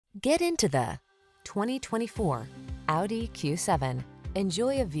Get into the 2024 Audi Q7.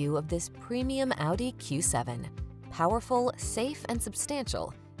 Enjoy a view of this premium Audi Q7. Powerful, safe, and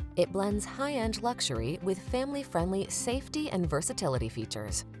substantial, it blends high-end luxury with family-friendly safety and versatility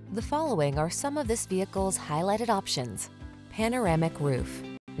features. The following are some of this vehicle's highlighted options: panoramic roof,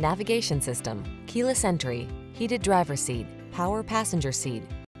 navigation system, keyless entry, heated driver's seat, power passenger seat,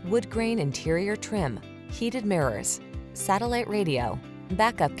 wood grain interior trim, heated mirrors, satellite radio,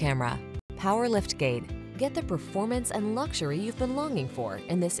 backup camera, power liftgate. Get the performance and luxury you've been longing for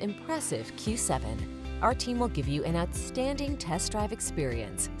in this impressive Q7. Our team will give you an outstanding test drive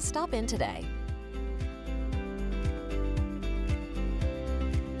experience. Stop in today.